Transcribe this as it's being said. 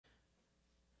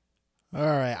All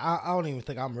right, I don't even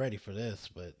think I'm ready for this,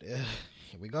 but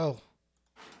here we go.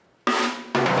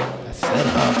 That's set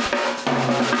up.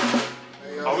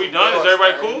 Are we done? Is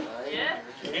everybody cool? Yeah.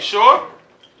 You sure?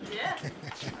 Yeah.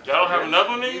 Y'all don't have another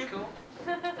one in you?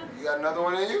 You got another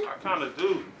one in you? I kind of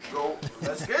do. Go.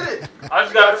 Let's get it. I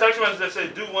just got a text message that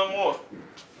said do one more.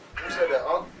 Who said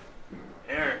that?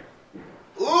 Aaron.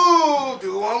 Ooh,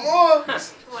 do one more.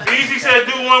 Easy said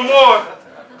do one more.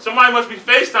 Somebody must be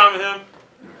FaceTiming him.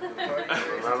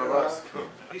 None of us.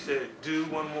 He said do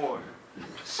one more.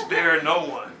 Spare no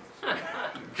one.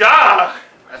 God.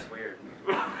 That's weird.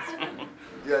 You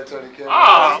gotta turn the camera.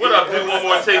 Ah, what up? Do one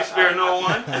more take, spare no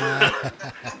one.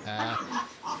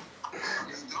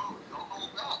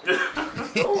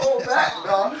 Don't hold back,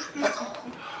 dog.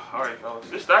 All right, fellas.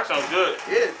 This stock sounds good.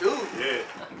 Yeah, dude. Yeah.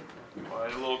 All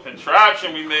right, a little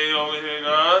contraption we made over here,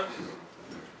 guys.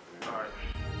 All right.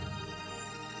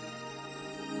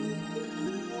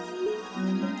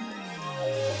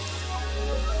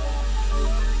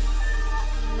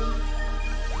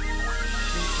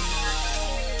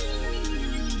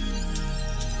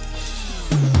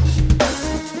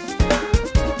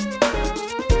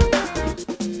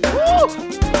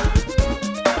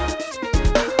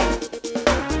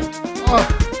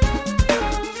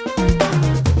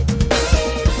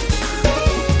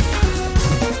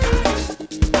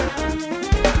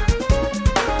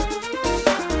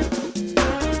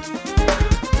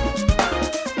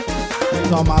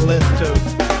 It's on my list too.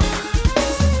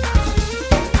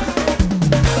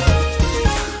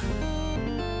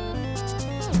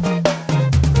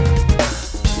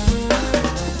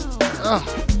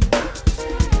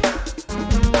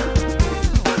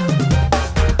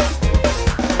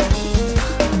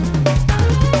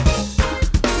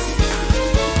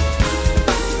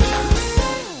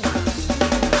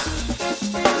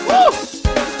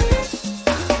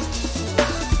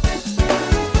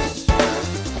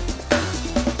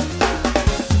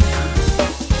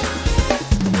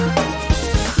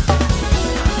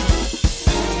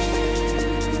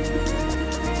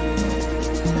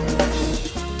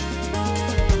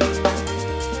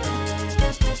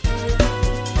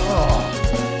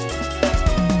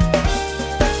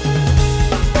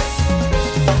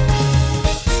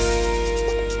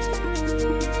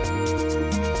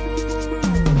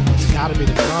 Gotta be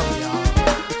the drum, y'all.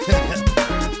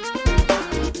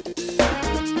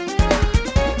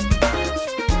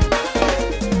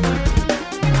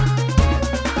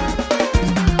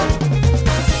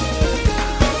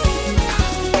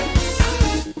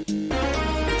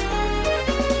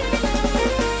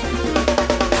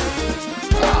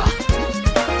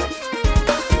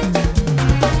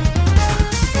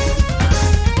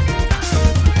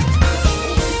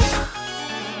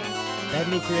 That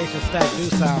new creation stack do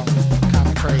sound kind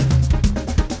of crazy.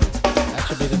 That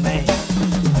should be the name.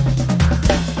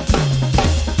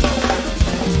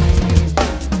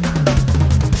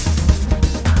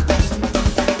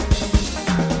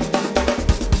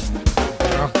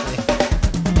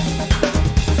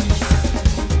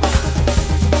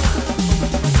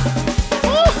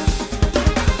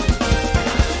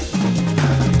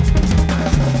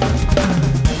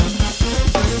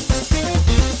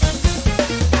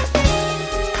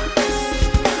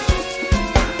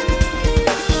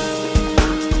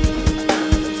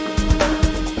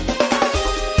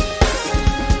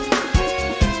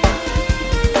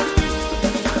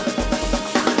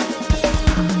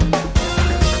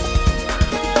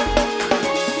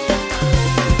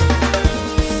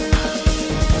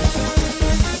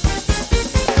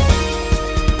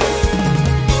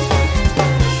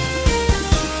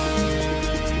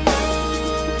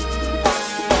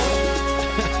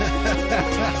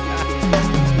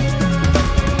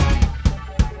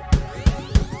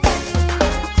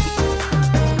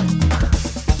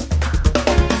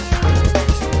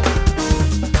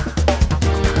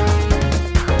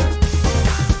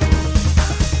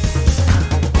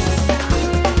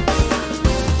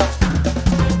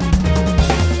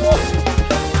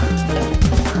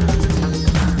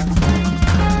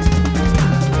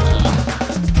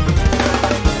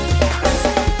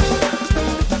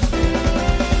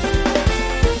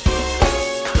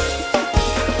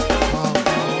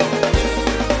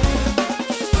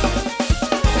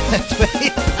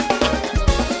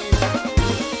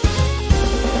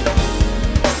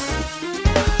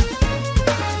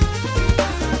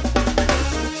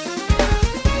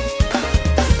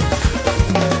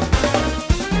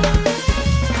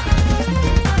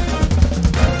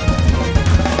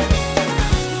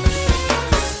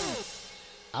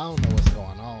 I don't know what's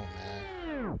going on,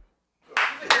 man.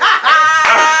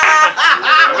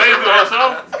 Amazing, also.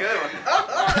 Good one.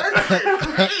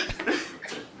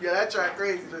 track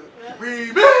crazy, dude.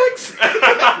 Remix!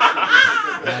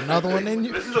 Got another one in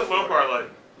you? This is the fun part.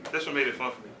 Like, this one made it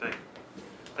fun for me. Thank you.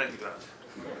 Thank you, guys.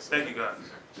 Thank you, guys.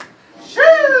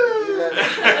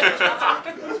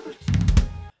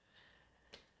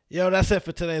 Yo, that's it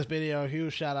for today's video.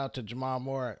 Huge shout out to Jamal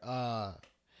Moore.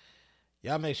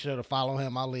 Y'all make sure to follow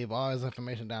him. I'll leave all his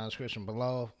information down in the description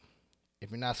below. If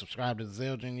you're not subscribed to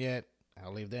Zildjian yet,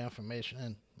 I'll leave their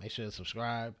information. Make sure to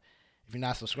subscribe. If you're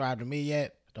not subscribed to me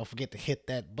yet, don't forget to hit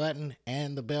that button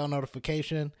and the bell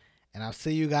notification. And I'll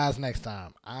see you guys next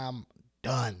time. I'm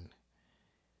done.